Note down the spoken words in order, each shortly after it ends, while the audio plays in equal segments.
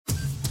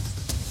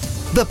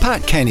The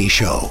Pat Kenny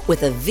Show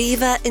with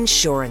Aviva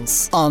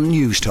Insurance on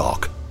News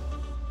Talk.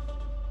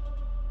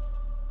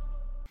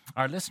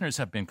 Our listeners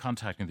have been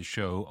contacting the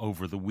show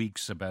over the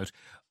weeks about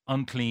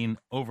unclean,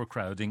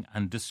 overcrowding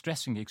and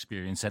distressing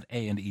experience at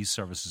A&E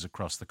services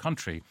across the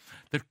country.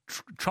 The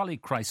trolley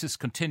crisis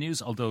continues,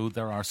 although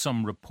there are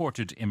some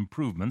reported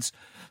improvements.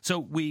 So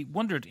we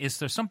wondered, is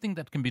there something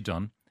that can be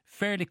done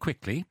fairly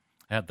quickly?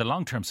 The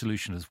long-term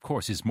solution, of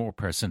course, is more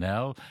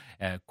personnel,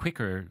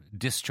 quicker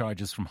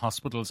discharges from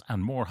hospitals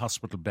and more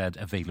hospital bed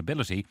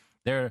availability.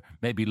 There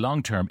may be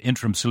long-term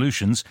interim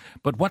solutions,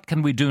 but what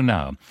can we do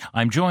now?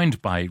 I'm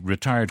joined by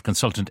retired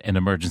consultant in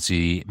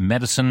emergency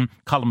medicine,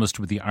 columnist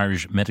with the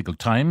Irish Medical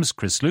Times,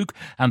 Chris Luke,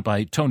 and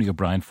by Tony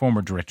O'Brien,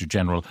 former Director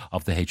General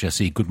of the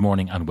HSE. Good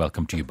morning and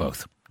welcome to you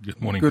both.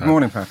 Good morning, Good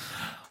morning, Pat.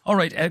 All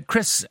right,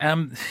 Chris,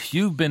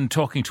 you've been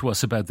talking to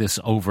us about this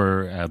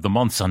over the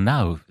months and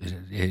now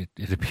it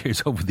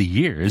appears over the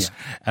years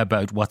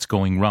about what's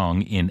going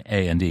wrong in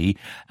A&E.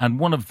 And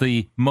one of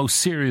the most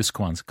serious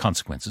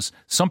consequences,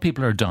 some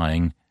people are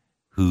dying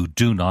who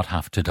do not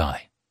have to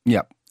die.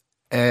 Yeah.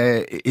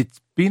 It's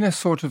been a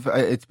shock,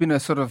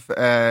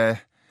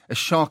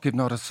 if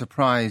not a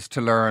surprise,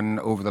 to learn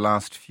over the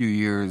last few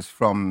years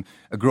from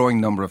a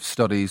growing number of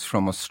studies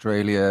from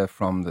Australia,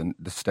 from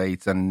the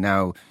States, and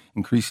now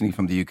increasingly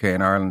from the UK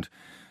and Ireland,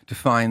 to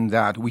find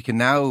that we can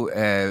now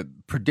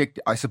predict,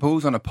 I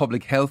suppose, on a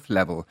public health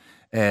level,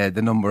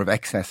 the number of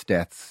excess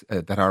deaths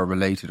that are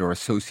related or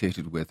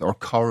associated with or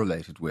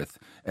correlated with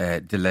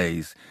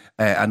delays.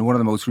 And one of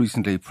the most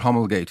recently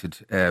promulgated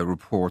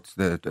reports,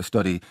 the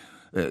study,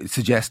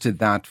 suggested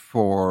that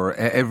for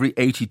every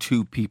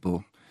 82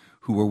 people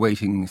who were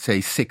waiting, say,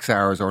 6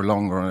 hours or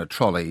longer on a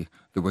trolley,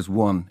 there was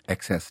one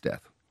excess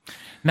death.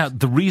 Now,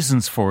 the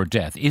reasons for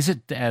death, is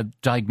it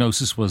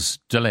diagnosis was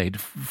delayed?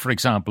 For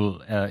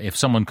example, if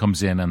someone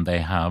comes in and they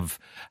have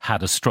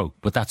had a stroke,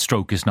 but that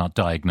stroke is not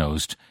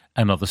diagnosed,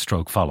 another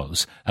stroke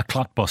follows. A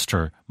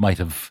clotbuster might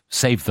have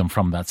saved them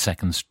from that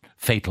second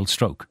fatal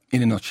stroke.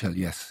 In a nutshell,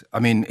 yes. I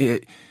mean,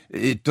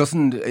 it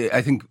doesn't...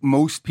 I think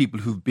most people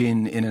who've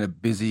been in a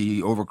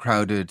busy,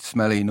 overcrowded,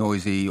 smelly,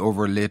 noisy,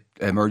 overlit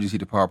emergency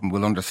department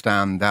will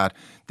understand that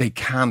they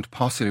can't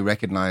possibly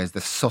recognise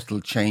the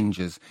subtle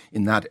changes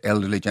in that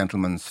elderly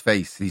gentleman's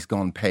face. He's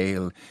gone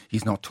pale,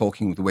 he's not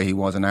talking the way he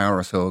was an hour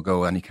or so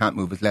ago, and he can't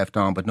move his left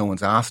arm, but no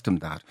one's asked him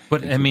that.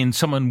 But, I mean,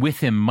 someone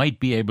with him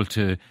might be able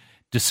to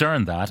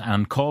discern that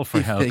and call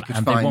for help,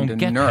 and they won't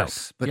get help.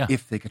 But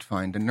if they could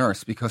find a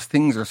nurse, because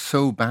things are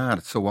so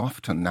bad so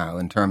often now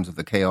in terms of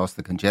the chaos,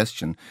 the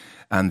congestion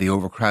and the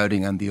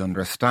overcrowding and the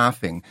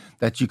understaffing,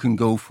 that you can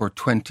go for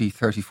 20,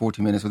 30,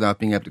 40 minutes without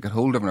being able to get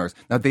hold of a nurse.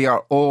 Now, they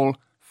are all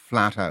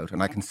flat out,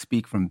 and I can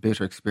speak from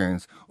bitter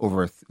experience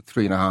over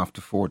 3.5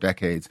 to 4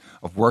 decades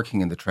of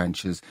working in the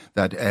trenches,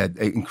 that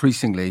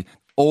increasingly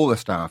all the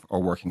staff are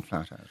working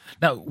flat out.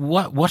 Now,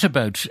 what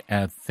about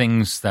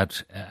things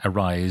that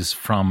arise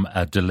from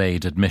a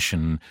delayed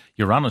admission?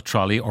 You're on a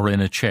trolley or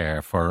in a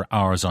chair for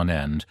hours on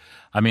end.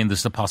 I mean,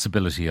 there's the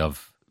possibility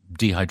of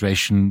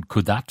dehydration.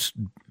 Could that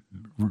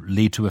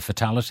lead to a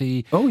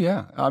fatality? Oh,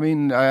 yeah. I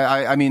mean,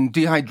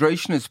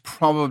 dehydration is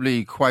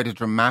probably quite a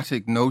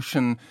dramatic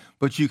notion,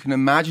 but you can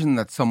imagine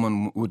that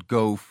someone would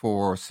go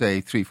for, say,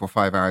 3, 4,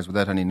 5 hours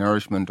without any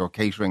nourishment or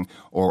catering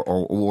or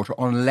water,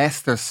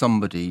 unless there's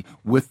somebody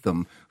with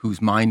them who's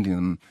minding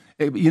them.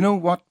 You know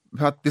what,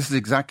 Pat? This is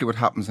exactly what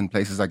happens in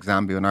places like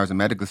Zambia. When I was a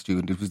medical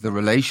student, it was the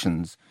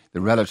relations,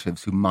 the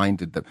relatives who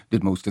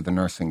did most of the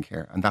nursing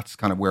care. And that's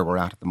kind of where we're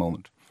at the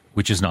moment.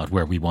 Which is not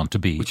where we want to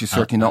be. Which is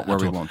certainly not where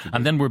we want to be.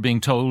 And then we're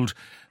being told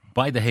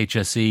by the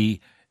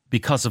HSE,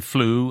 because of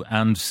flu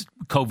and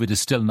COVID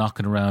is still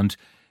knocking around,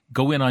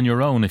 go in on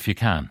your own if you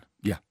can.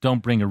 Yeah.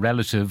 Don't bring a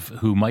relative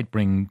who might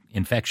bring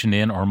infection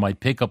in or might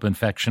pick up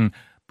infection,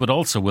 but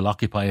also will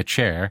occupy a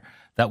chair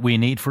that we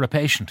need for a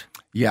patient.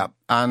 Yeah,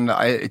 and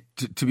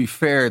to be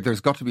fair,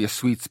 there's got to be a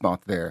sweet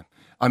spot there.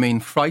 I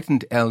mean,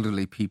 frightened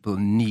elderly people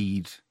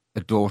need a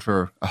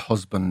daughter, a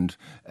husband.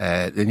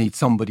 They need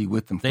somebody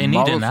with them. They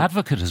need an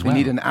advocate as well. They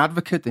need an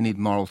advocate. They need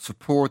moral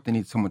support. They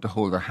need someone to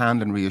hold their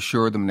hand and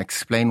reassure them and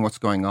explain what's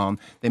going on.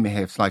 They may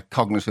have slight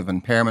cognitive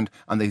impairment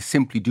and they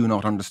simply do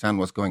not understand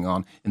what's going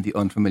on in the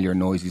unfamiliar,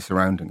 noisy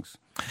surroundings.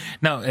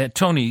 Now,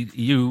 Tony,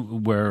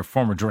 you were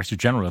former Director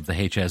General of the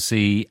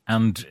HSE,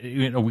 and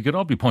we could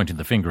all be pointing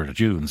the finger at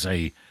you and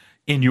say,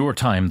 in your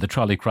time, the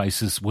trolley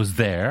crisis was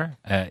there.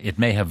 It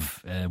may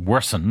have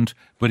worsened,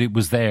 but it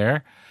was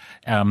there.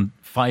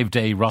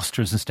 5-day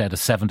rosters instead of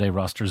 7-day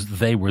rosters,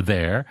 they were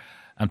there.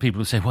 And people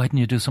would say, why didn't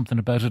you do something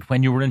about it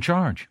when you were in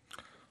charge?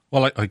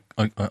 Well,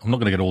 I'm not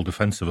going to get all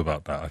defensive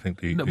about that. I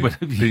think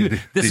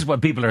this is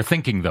what people are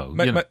thinking, though.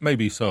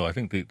 Maybe so. I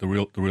think the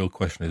real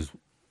question is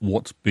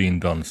what's been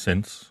done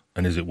since,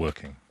 and is it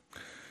working?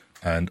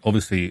 And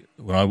obviously,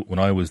 when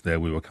I was there,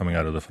 we were coming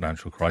out of the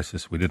financial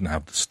crisis. We didn't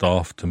have the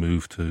staff to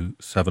move to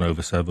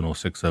 7/7 or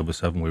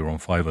 6/7. We were on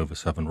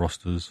 5/7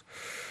 rosters.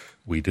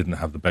 We didn't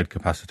have the bed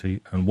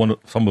capacity. And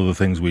some of the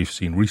things we've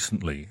seen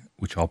recently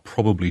which are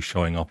probably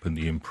showing up in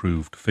the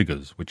improved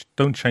figures, which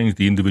don't change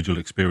the individual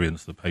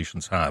experience that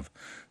patients have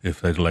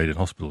if they're delayed in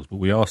hospitals. But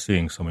we are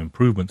seeing some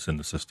improvements in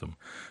the system.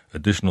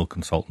 Additional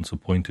consultants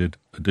appointed,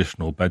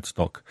 additional bed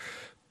stock.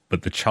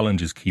 But the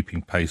challenge is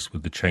keeping pace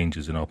with the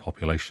changes in our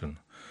population.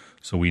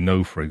 So we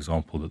know, for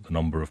example, that the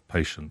number of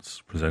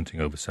patients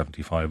presenting over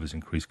 75 has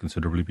increased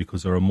considerably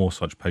because there are more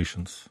such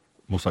patients,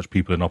 more such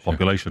people in our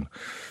population.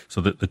 So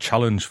that the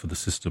challenge for the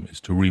system is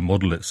to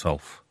remodel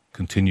itself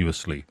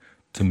continuously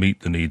to meet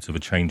the needs of a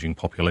changing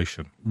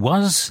population.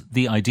 Was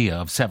the idea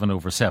of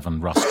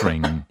 7/7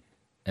 rostering,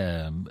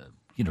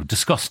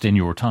 discussed in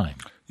your time?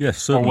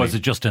 Yes, certainly. Or was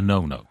it just a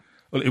no-no?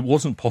 Well, it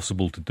wasn't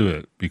possible to do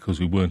it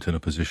because we weren't in a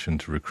position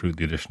to recruit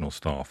the additional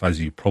staff. As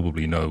you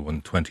probably know,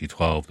 in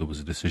 2012 there was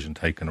a decision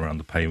taken around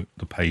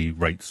the pay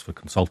rates for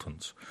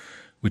consultants,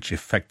 which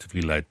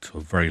effectively led to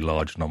a very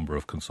large number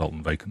of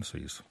consultant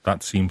vacancies.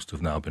 That seems to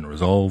have now been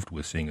resolved.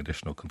 We're seeing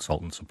additional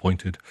consultants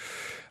appointed.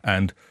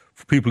 And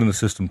people in the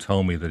system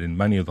tell me that in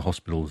many of the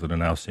hospitals that are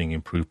now seeing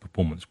improved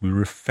performance,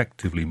 we're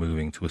effectively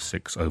moving to a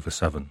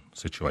 6/7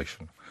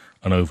 situation.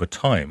 And over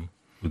time,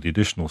 with the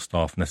additional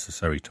staff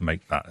necessary to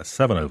make that a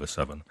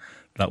 7/7,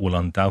 that will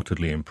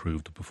undoubtedly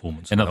improve the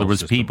performance. In of the other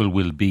words, system. people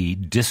will be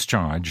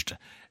discharged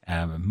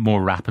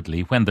more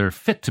rapidly when they're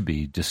fit to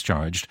be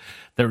discharged.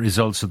 The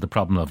results of the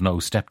problem of no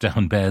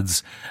step-down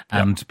beds,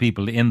 and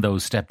people in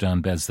those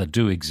step-down beds that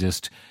do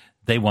exist,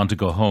 they want to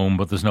go home,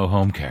 but there's no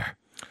home care.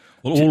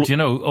 Well, do you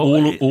know,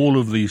 all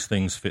of these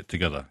things fit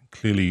together.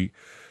 Clearly,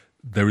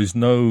 there is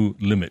no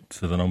limit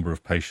to the number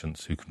of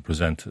patients who can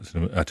present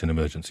at an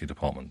emergency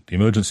department. The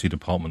emergency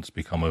departments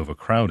become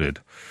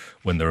overcrowded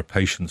when there are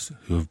patients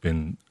who have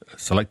been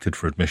selected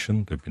for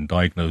admission, they've been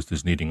diagnosed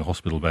as needing a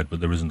hospital bed, but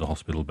there isn't a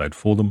hospital bed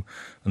for them.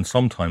 And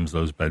sometimes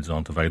those beds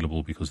aren't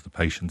available because the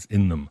patients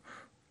in them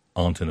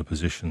aren't in a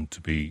position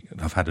to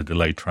have had a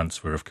delayed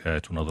transfer of care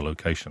to another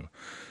location.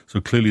 So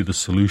clearly the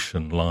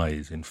solution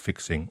lies in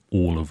fixing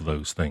all of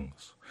those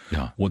things.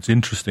 Yeah. What's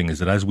interesting is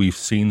that as we've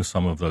seen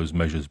some of those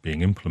measures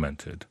being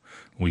implemented,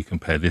 we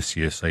compare this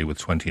year, say, with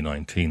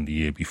 2019, the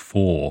year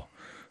before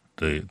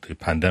the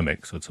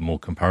pandemic, so it's a more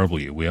comparable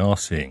year, we are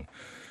seeing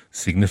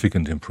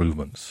significant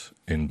improvements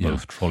in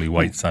both trolley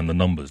weights and the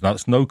numbers. Now,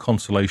 it's no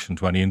consolation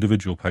to any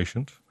individual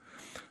patient,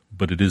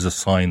 but it is a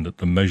sign that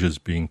the measures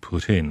being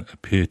put in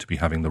appear to be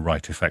having the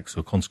right effect.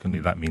 So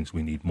consequently, that means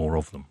we need more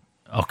of them.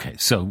 Okay,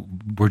 so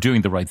we're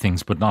doing the right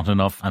things, but not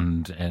enough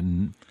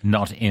and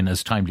not in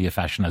as timely a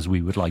fashion as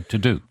we would like to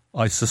do.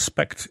 I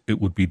suspect it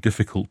would be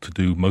difficult to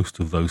do most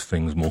of those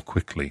things more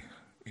quickly.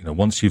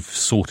 Once you've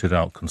sorted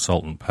out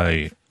consultant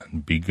pay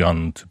and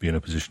begun to be in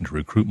a position to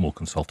recruit more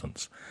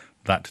consultants,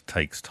 that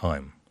takes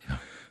time. Yeah.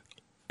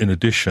 In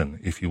addition,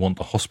 if you want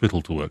the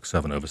hospital to work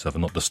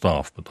 7/7, not the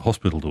staff, but the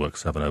hospital to work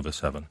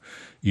 7/7,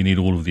 you need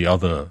all of the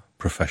other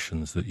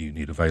professions that you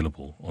need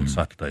available on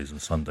Saturdays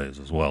and Sundays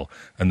as well.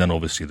 And then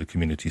obviously the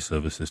community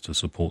services to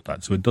support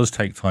that. So it does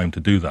take time to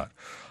do that.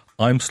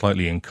 I'm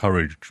slightly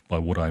encouraged by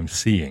what I'm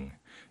seeing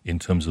in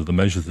terms of the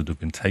measures that have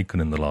been taken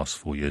in the last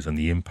 4 years and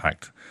the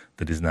impact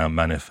that is now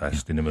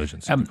manifest in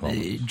emergency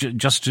departments.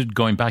 Just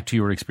going back to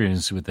your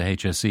experience with the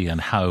HSE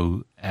and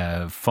how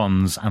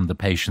funds and the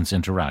patients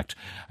interact.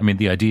 I mean,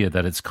 the idea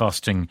that it's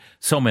costing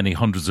so many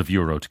hundreds of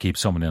euro to keep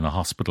someone in a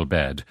hospital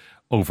bed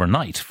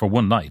overnight for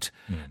one night,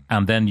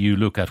 and then you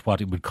look at what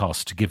it would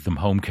cost to give them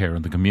home care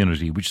in the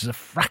community, which is a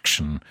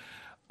fraction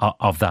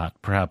of that,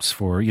 perhaps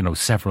for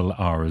several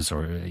hours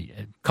or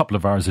a couple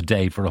of hours a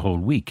day for a whole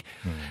week.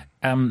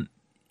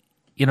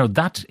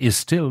 That is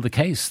still the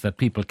case, that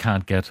people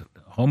can't get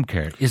home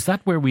care. Is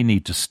that where we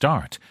need to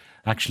start,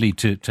 actually,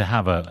 to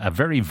have a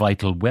very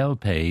vital,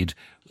 well-paid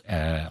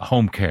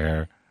home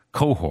care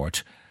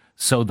cohort,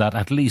 so that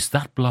at least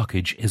that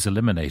blockage is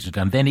eliminated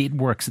and then it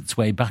works its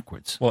way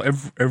backwards? Well,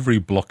 every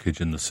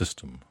blockage in the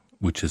system,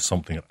 which is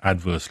something that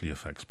adversely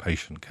affects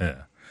patient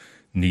care,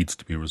 needs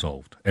to be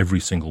resolved, every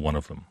single one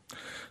of them.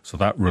 So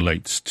that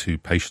relates to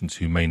patients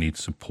who may need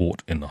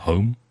support in the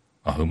home,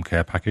 a home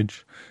care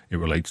package. It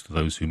relates to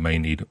those who may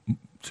need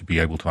to be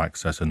able to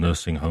access a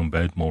nursing home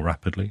bed more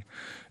rapidly.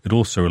 It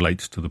also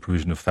relates to the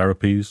provision of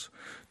therapies,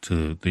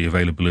 to the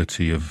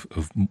availability of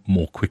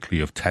more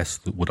quickly of tests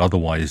that would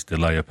otherwise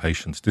delay a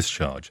patient's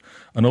discharge.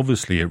 And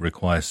obviously it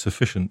requires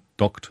sufficient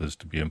doctors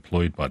to be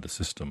employed by the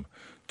system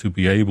to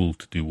be able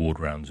to do ward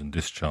rounds and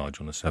discharge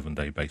on a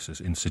 7-day basis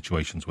in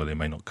situations where they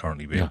may not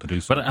currently be able to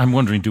do so. But I'm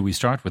wondering, do we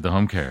start with the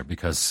home care?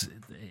 Because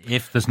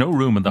if there's no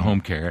room in the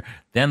home care,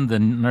 then the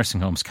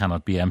nursing homes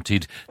cannot be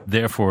emptied.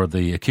 Therefore,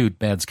 the acute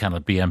beds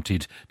cannot be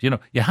emptied. You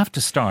have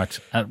to start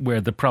at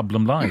where the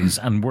problem lies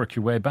and work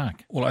your way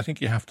back. Well, I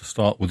think you have to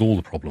start with all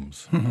the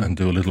problems and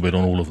do a little bit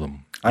on all of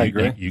them. I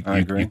agree.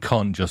 You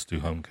can't just do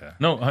home care.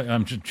 No,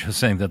 I'm just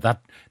saying that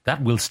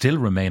will still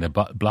remain a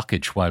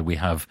blockage while we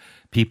have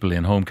people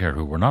in home care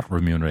who were not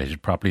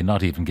remunerated properly,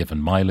 not even given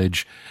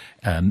mileage,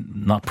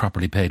 and not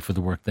properly paid for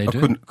the work they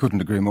do.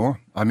 Couldn't agree more.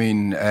 I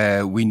mean,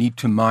 we need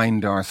to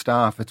mind our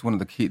staff. It's one of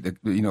the key,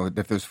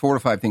 if there's 4 or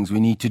 5 things we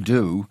need to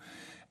do,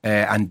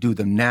 and do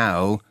them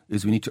now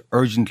is we need to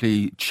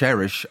urgently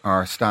cherish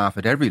our staff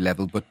at every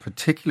level, but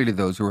particularly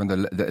those who are in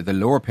the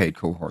lower paid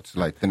cohorts,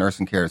 like the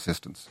nursing care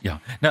assistants. Yeah.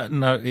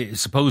 Now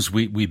suppose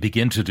we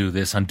begin to do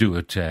this and do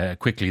it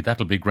quickly.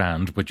 That'll be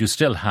grand, but you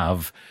still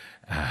have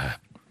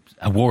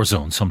a war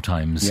zone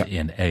sometimes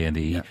in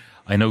A&E. Yeah.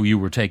 I know you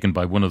were taken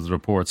by one of the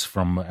reports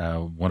from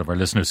one of our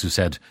listeners who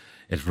said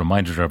it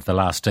reminded her of the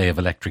last day of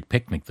Electric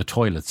Picnic, the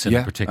toilets in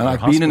a particular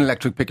hospital. I've been in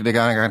Electric Picnic.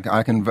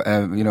 I can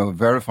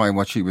verify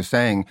what she was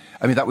saying.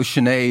 I mean, that was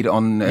Sinead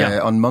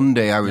on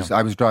Monday. I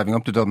was driving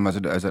up to Dublin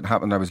as it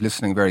happened. I was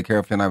listening very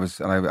carefully, and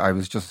I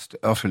was just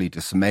utterly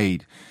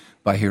dismayed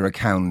by her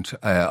account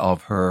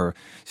of her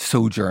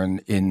sojourn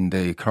in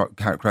the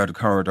crowded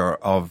corridor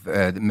of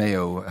the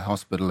Mayo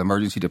Hospital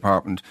Emergency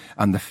Department,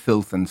 and the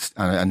filth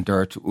and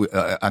dirt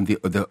and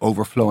the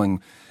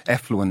overflowing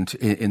effluent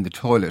in the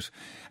toilet.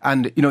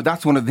 And,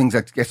 that's one of the things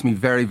that gets me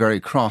very, very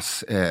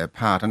cross,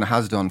 Pat, and it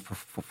has done for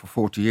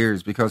 40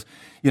 years because,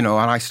 and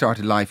I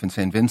started life in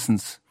St.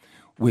 Vincent's,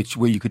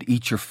 where you could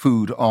eat your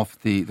food off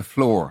the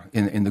floor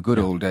in the good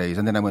old days.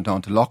 And then I went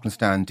on to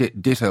Lochlinstown,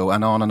 ditto,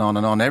 and on and on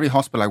and on. Every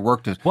hospital I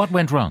worked at. What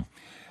went wrong?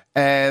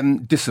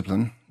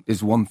 Discipline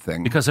is one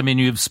thing. Because,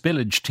 you have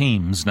spillage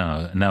teams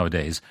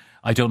nowadays.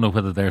 I don't know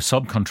whether they're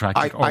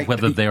subcontracted or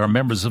whether they are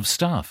members of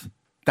staff.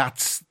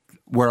 That's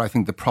where I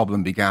think the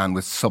problem began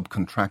with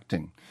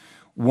subcontracting.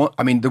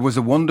 There was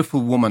a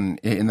wonderful woman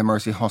in the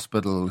Mercy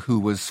Hospital who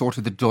was sort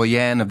of the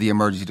doyenne of the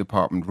emergency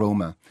department,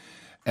 Roma.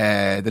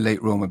 The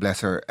late Roma, bless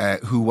her,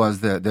 who was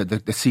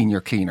the senior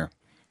cleaner.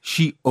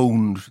 She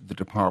owned the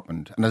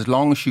department, and as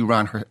long as she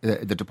ran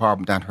the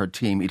department and her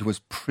team, it was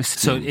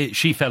pristine. So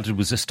she felt it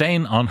was a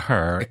stain on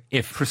her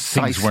if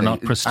things were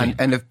not pristine.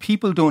 And if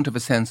people don't have a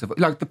sense of,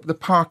 like the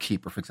park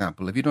keeper, for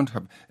example, if you don't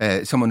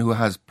have someone who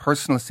has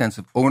personal sense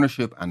of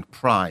ownership and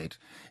pride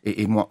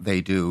in what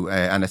they do,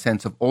 and a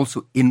sense of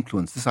also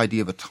influence, this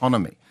idea of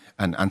autonomy,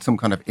 and some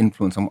kind of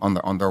influence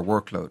on their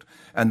workload.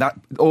 And that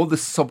all the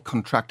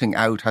subcontracting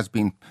out has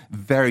been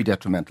very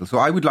detrimental. So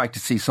I would like to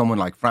see someone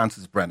like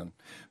Francis Brennan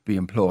be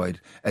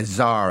employed, a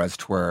czar as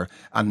 'twere,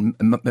 and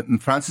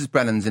Francis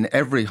Brennan's in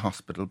every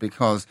hospital,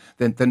 because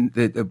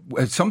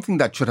something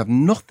that should have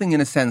nothing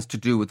in a sense to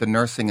do with the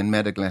nursing and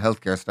medical and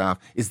healthcare staff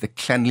is the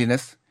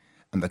cleanliness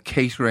and the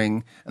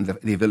catering and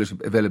the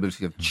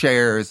availability of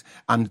chairs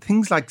and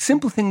things like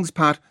simple things,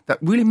 Pat, that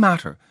really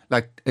matter,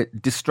 like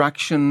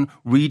distraction,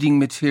 reading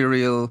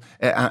material,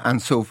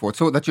 and so forth,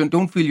 so that you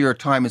don't feel your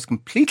time is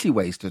completely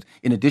wasted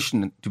in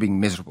addition to being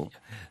miserable.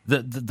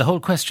 The whole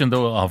question,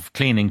 though, of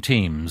cleaning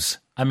teams,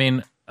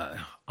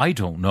 I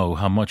don't know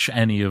how much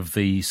any of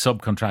the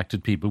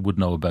subcontracted people would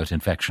know about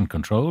infection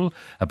control,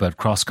 about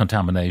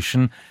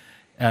cross-contamination.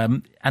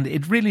 And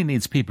it really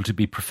needs people to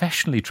be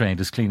professionally trained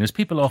as cleaners.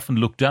 People often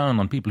look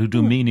down on people who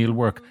do menial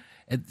work.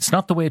 It's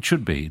not the way it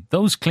should be.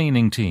 Those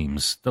cleaning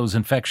teams, those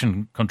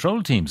infection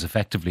control teams,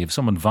 effectively, if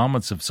someone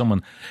vomits, if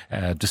someone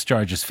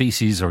discharges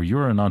feces or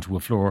urine onto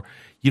a floor,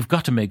 you've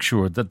got to make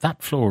sure that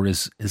that floor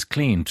is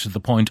clean to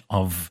the point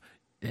of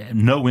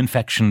no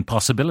infection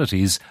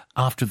possibilities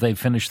after they've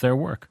finished their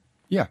work.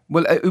 Yeah,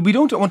 well, we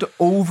don't want to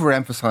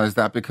overemphasize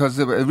that, because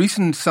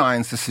recent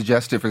science has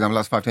suggested, for example, the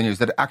last 5-10 years,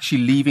 that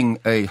actually leaving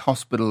a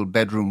hospital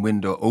bedroom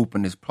window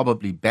open is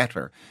probably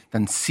better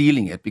than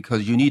sealing it,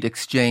 because you need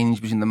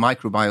exchange between the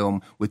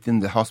microbiome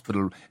within the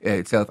hospital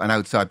itself and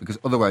outside, because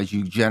otherwise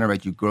you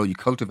generate, you grow, you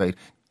cultivate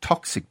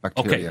toxic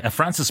bacteria. Okay, a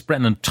Francis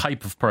Brennan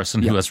type of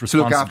person who has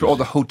responsibility. To look after all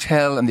the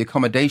hotel and the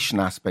accommodation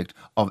aspect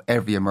of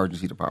every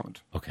emergency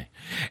department. Okay.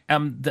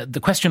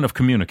 The question of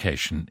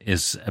communication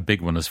is a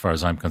big one as far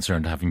as I'm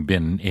concerned, having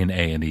been in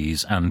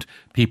A&Es, and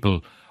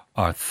people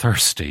are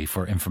thirsty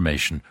for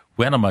information.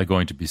 When am I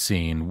going to be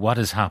seen? What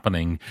is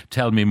happening?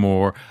 Tell me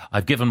more.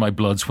 I've given my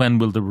bloods. When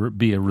will there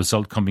be a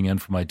result coming in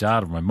for my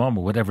dad or my mum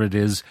or whatever it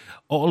is?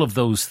 All of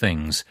those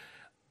things.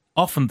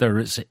 Often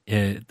there's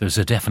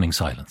a deafening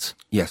silence.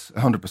 Yes,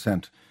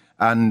 100%.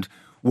 And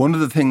one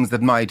of the things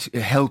that might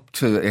help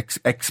to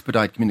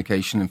expedite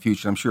communication in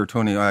future, I'm sure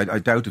Tony, I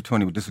doubt if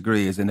Tony would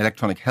disagree, is an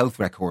electronic health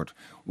record,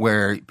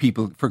 where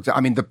people, for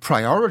example, the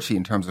priority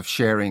in terms of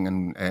sharing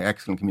and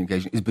excellent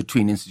communication is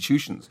between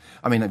institutions.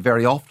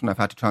 Very often I've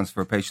had to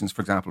transfer patients,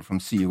 for example, from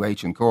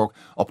CUH in Cork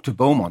up to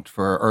Beaumont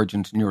for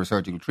urgent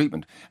neurosurgical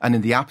treatment. And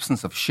in the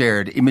absence of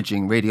shared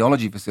imaging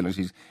radiology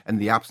facilities and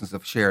the absence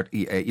of shared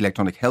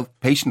electronic health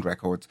patient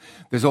records,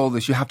 there's all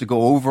this, you have to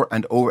go over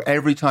and over.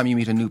 Every time you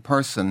meet a new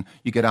person,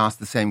 you get asked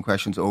the same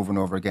questions over and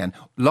over again.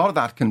 A lot of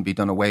that can be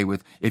done away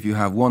with if you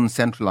have one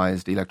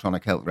centralised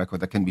electronic health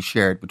record that can be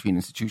shared between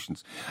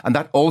institutions. And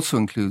that also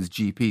includes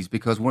GPs,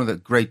 because one of the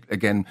great,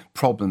 again,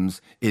 problems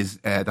is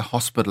the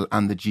hospital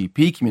and the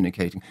GP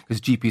communicating,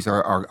 because GPs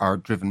are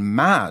driven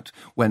mad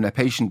when a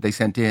patient they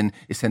sent in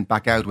is sent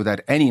back out without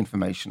any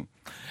information.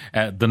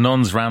 The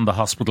nuns ran the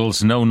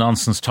hospitals, no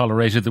nonsense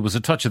tolerated. There was a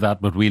touch of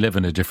that, but we live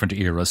in a different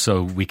era,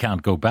 so we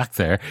can't go back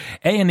there.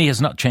 A&E has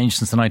not changed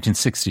since the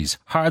 1960s.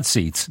 Hard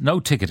seats,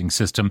 no ticketing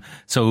system,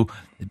 so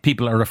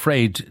people are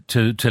afraid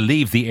to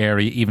leave the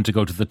area, even to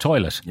go to the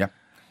toilet. Yeah.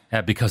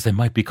 Because they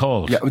might be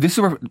called. Yeah, this is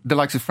where the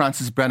likes of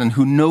Francis Brennan,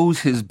 who knows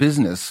his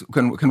business,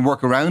 can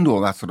work around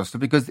all that sort of stuff,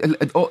 because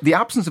the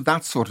absence of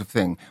that sort of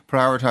thing,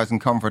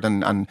 prioritising comfort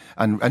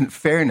and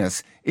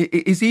fairness,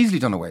 is easily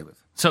done away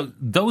with. So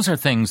those are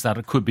things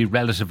that could be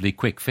relatively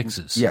quick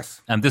fixes.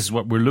 Yes. And this is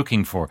what we're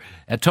looking for.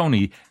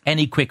 Tony,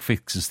 any quick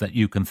fixes that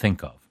you can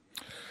think of?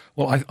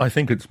 Well, I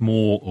think it's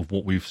more of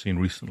what we've seen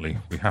recently.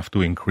 We have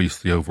to increase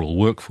the overall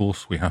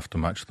workforce. We have to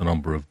match the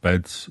number of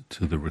beds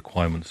to the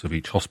requirements of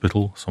each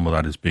hospital. Some of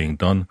that is being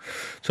done.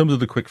 In terms of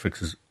the quick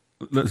fixes,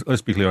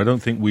 let's be clear. I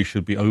don't think we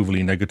should be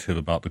overly negative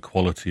about the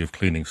quality of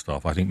cleaning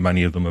staff. I think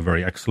many of them are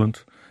very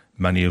excellent.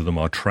 Many of them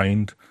are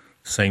trained.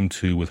 Same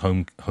too with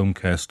home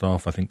care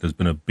staff. I think there's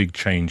been a big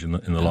change in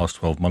the last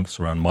 12 months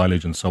around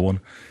mileage and so on.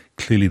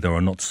 Clearly, there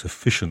are not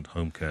sufficient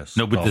home care staff.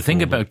 No, but the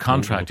thing about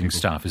contracting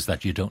staff is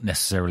that you don't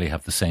necessarily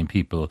have the same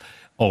people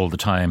all the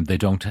time. They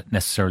don't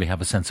necessarily have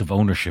a sense of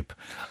ownership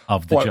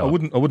of the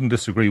job. I wouldn't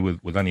disagree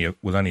with any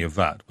of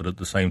that. But at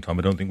the same time,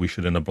 I don't think we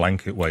should, in a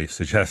blanket way,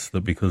 suggest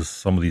that because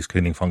some of these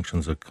cleaning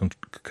functions are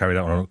carried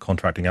out on a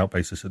contracting out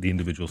basis at the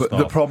individual staff.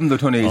 The problem, though,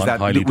 Tony, is that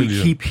we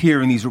keep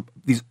hearing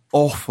these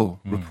awful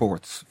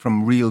reports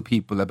from real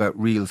people about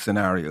real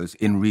scenarios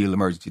in real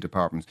emergency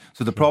departments.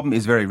 So the problem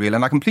is very real,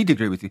 and I completely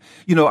agree with you.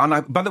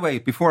 And by the way,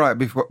 before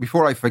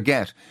I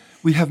forget,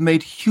 we have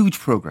made huge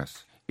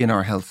progress in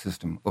our health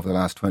system over the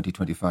last 20,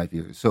 25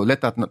 years. So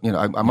let that,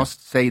 I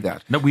must say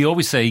that. No, we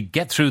always say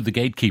get through the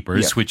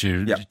gatekeepers, which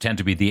tend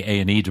to be the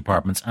A&E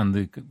departments,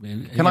 and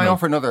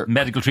offer another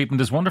medical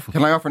treatment is wonderful.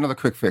 Can I offer another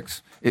quick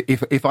fix?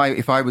 If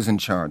I was in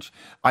charge,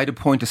 I'd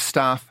appoint a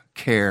staff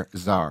care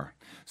czar,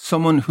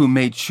 someone who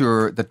made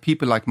sure that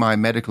people like my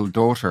medical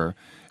daughter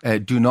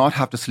do not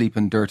have to sleep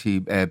in dirty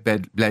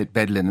bed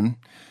linen.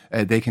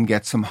 They can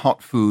get some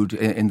hot food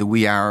in the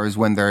wee hours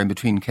when they're in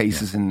between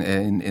cases in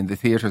the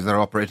theatres that are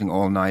operating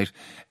all night,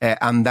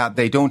 and that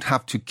they don't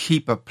have to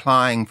keep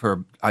applying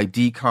for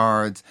ID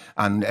cards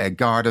and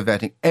Garda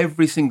vetting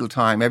every single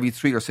time. Every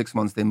 3 or 6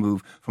 months they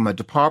move from a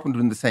department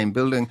within the same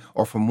building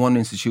or from one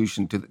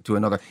institution to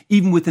another,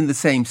 even within the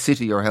same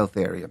city or health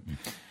area.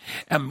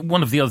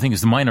 One of the other things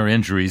is the minor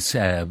injuries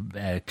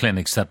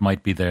clinics that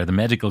might be there, the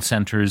medical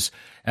centres.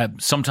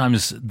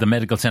 Sometimes the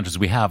medical centres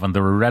we have, and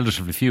there are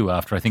relatively few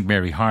after I think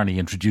Mary Harney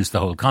introduced the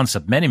whole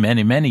concept many,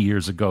 many, many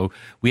years ago,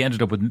 we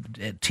ended up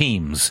with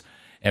teams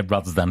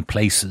rather than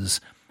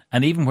places.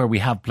 And even where we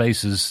have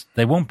places,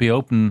 they won't be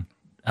open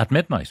at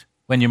midnight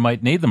when you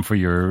might need them for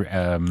your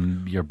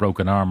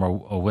broken arm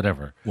or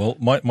whatever. Well,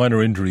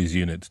 minor injuries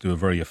units do a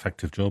very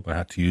effective job. I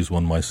had to use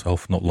one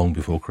myself not long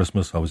before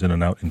Christmas. I was in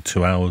and out in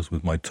 2 hours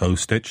with my toe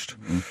stitched.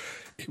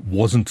 It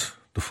wasn't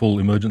the full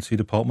emergency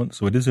department,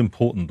 so it is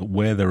important that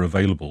where they're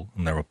available,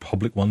 and there are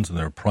public ones and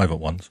there are private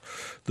ones,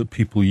 that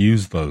people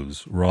use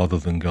those rather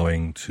than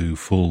going to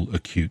full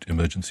acute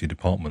emergency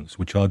departments,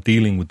 which are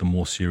dealing with the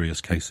more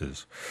serious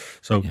cases.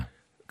 So. Yeah.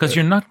 Because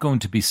you're not going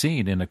to be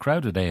seen in a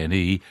crowded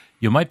A&E.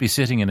 You might be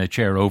sitting in a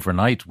chair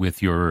overnight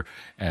with your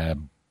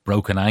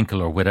broken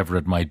ankle or whatever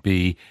it might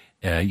be.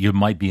 You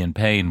might be in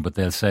pain, but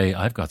they'll say,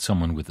 I've got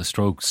someone with a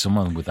stroke,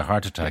 someone with a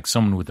heart attack,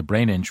 someone with a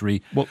brain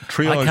injury. Well,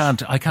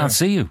 triage, I can't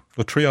see you.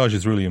 Well, triage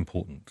is really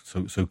important.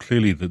 So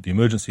clearly the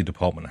emergency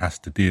department has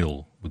to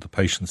deal with the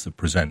patients that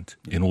present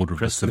in order of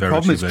the severity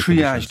of their conditions. The problem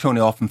is triage, conditions. Tony,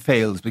 often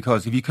fails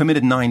because if you come in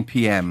at 9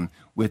 p.m.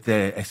 with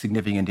a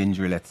significant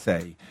injury, let's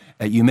say,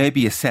 you may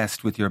be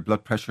assessed with your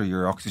blood pressure,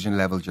 your oxygen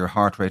levels, your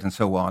heart rate and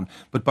so on.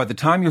 But by the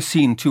time you're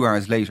seen 2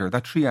 hours later,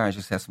 that triage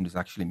assessment is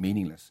actually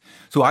meaningless.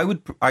 So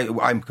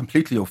I'm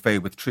completely au fait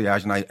with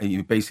triage, and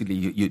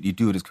you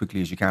do it as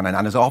quickly as you can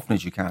and as often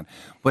as you can.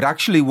 But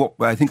actually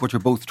I think what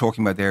you're both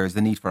talking about there is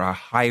the need for a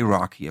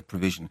hierarchy of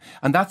provision.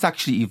 And that's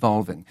actually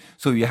evolving.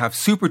 So you have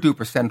super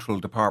duper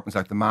central departments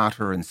like the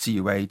Mater and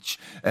CUH,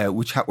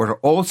 which are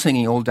all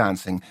singing, all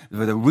dancing,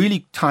 with a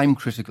really time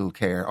critical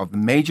care of the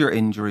major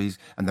injuries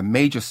and the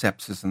major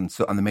sepsis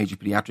and the major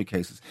paediatric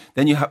cases.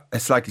 Then you have a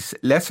slightly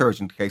less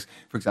urgent case,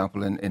 for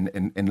example, in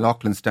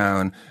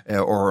Loughlinstown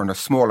or in a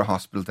smaller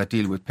hospital that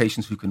deal with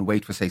patients who can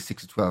wait for, say,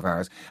 6 to 12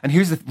 hours. And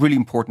here's the really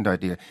important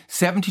idea.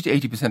 70 to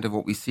 80% of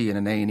what we see in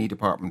an A&E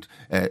department,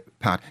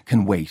 Pat,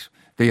 can wait.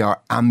 They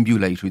are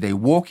ambulatory. They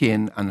walk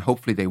in and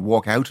hopefully they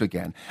walk out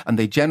again, and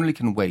they generally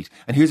can wait.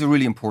 And here's a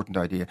really important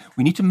idea.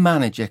 We need to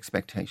manage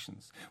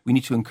expectations. We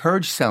need to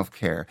encourage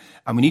self-care,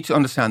 and we need to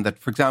understand that,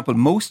 for example,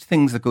 most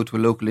things that go to a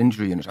local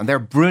injury unit, and they're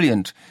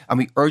brilliant, and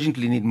we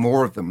urgently need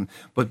more of them,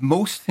 but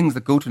most things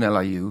that go to an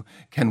LIU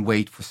can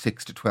wait for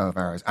 6 to 12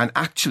 hours. And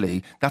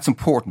actually, that's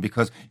important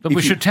because... But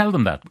we should tell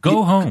them that.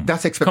 Go home.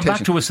 That's expectation. Come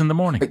back to us in the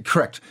morning.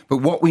 Correct. But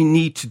what we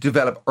need to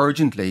develop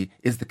urgently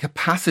is the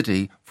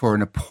capacity for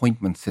an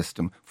appointment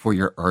system for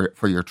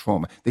your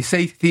trauma. They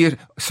say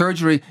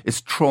surgery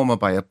is trauma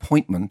by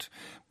appointment,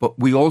 but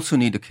we also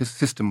need a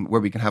system where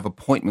we can have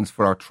appointments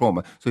for our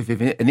trauma. So if you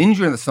have an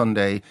injury on a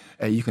Sunday,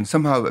 you can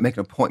somehow make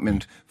an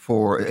appointment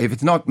for, if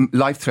it's not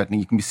life-threatening,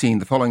 you can be seen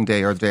the following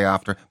day or the day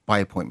after by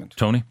appointment.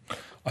 Tony?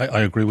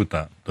 I agree with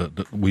that.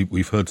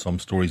 We've heard some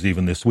stories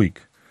even this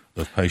week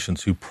of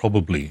patients who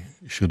probably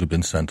should have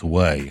been sent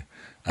away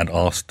and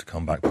asked to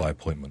come back by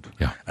appointment.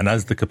 Yeah. And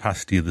as the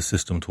capacity of the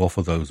system to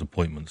offer those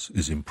appointments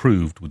is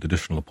improved with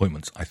additional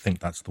appointments, I think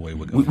that's the way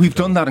we're going. We've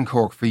done that in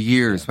Cork for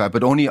years,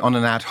 but only on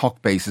an ad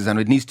hoc basis, and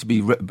it needs to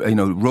be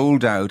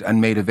rolled out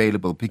and made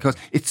available because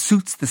it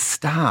suits the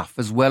staff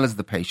as well as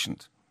the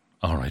patient.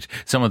 All right.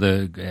 Some of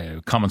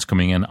the comments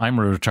coming in. I'm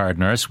a retired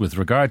nurse. With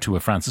regard to a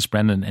Francis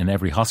Brennan in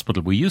every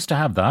hospital, we used to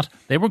have that.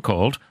 They were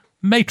called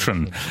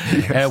matron.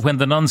 Yes. When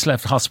the nuns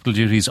left hospital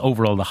duties,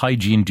 overall the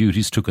hygiene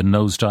duties took a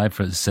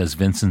nosedive, says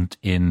Vincent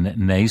in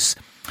Naas.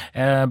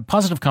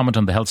 Positive comment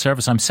on the health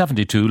service. I'm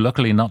 72,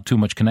 luckily not too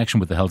much connection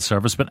with the health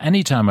service, but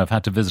any time I've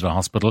had to visit a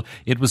hospital,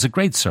 it was a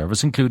great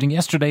service, including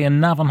yesterday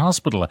in Navan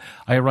Hospital.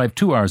 I arrived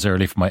 2 hours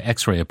early for my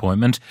x-ray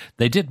appointment.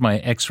 They did my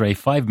x-ray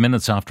 5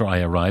 minutes after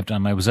I arrived,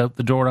 and I was out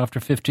the door after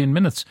 15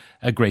 minutes.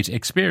 A great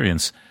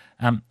experience.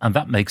 And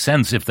that makes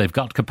sense. If they've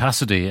got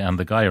capacity and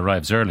the guy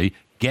arrives early,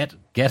 get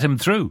him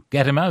through,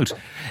 get him out.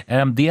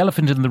 The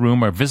elephant in the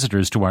room are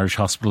visitors to Irish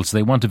hospitals.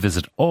 They want to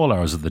visit all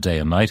hours of the day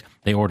and night.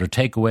 They order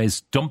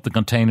takeaways, dump the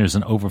containers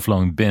in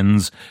overflowing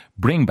bins,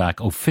 bring back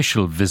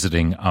official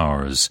visiting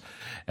hours.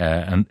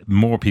 And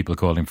more people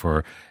calling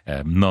for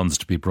nuns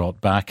to be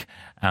brought back.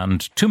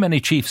 And too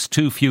many chiefs,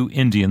 too few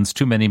Indians,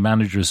 too many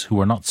managers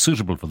who are not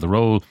suitable for the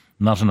role,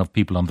 not enough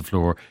people on the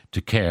floor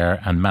to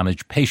care and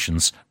manage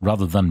patients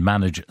rather than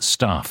manage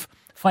staff.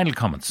 Final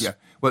comments. Yeah.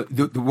 Well,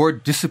 the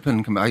word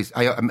discipline, I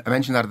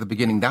mentioned that at the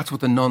beginning. That's what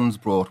the nuns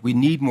brought. We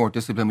need more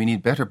discipline. We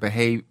need better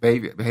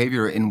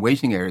behaviour in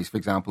waiting areas, for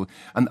example.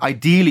 And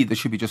ideally, there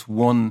should be just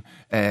one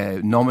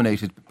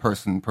nominated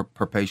person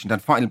per patient.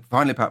 And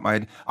finally,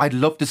 Pat, I'd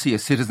love to see a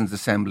citizens'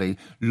 assembly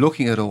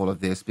looking at all of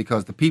this,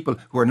 because the people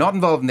who are not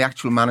involved in the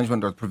actual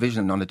management or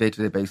provision on a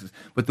day-to-day basis,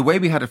 but the way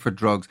we had it for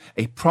drugs,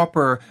 a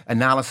proper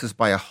analysis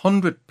by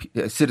 100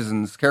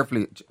 citizens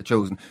carefully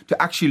chosen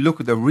to actually look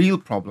at the real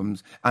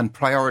problems and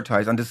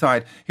prioritise and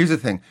decide. Here's the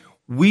thing.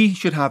 We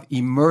should have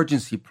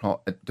emergency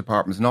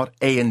departments, not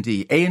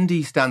A&D.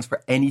 A&D stands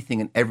for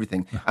anything and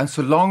everything. And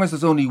so long as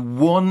there's only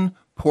one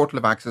portal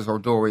of access or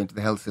doorway into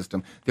the health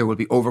system, there will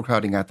be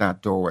overcrowding at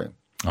that doorway.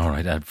 All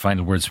right.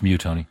 Final words from you,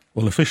 Tony.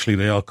 Well, officially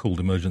they are called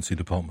emergency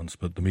departments,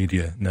 but the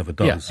media never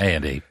does. Yeah,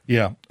 A&E.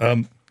 Yeah.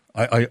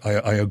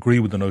 I agree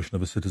with the notion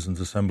of a citizens'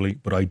 assembly,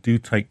 but I do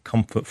take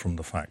comfort from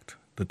the fact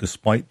that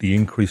despite the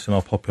increase in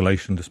our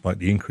population, despite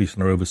the increase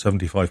in our over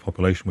 75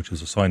 population, which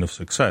is a sign of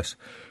success,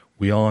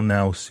 we are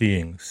now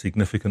seeing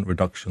significant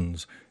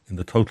reductions in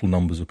the total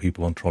numbers of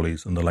people on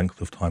trolleys and the length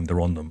of time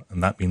they're on them.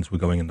 And that means we're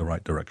going in the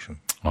right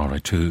direction. All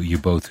right, to you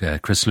both,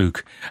 Chris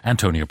Luke and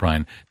Tony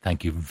O'Brien,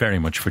 thank you very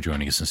much for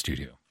joining us in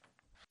studio.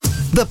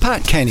 The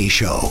Pat Kenny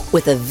Show.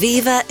 With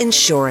Aviva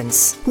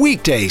Insurance.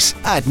 Weekdays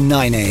at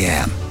 9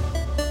 a.m.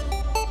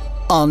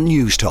 on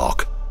News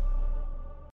Talk.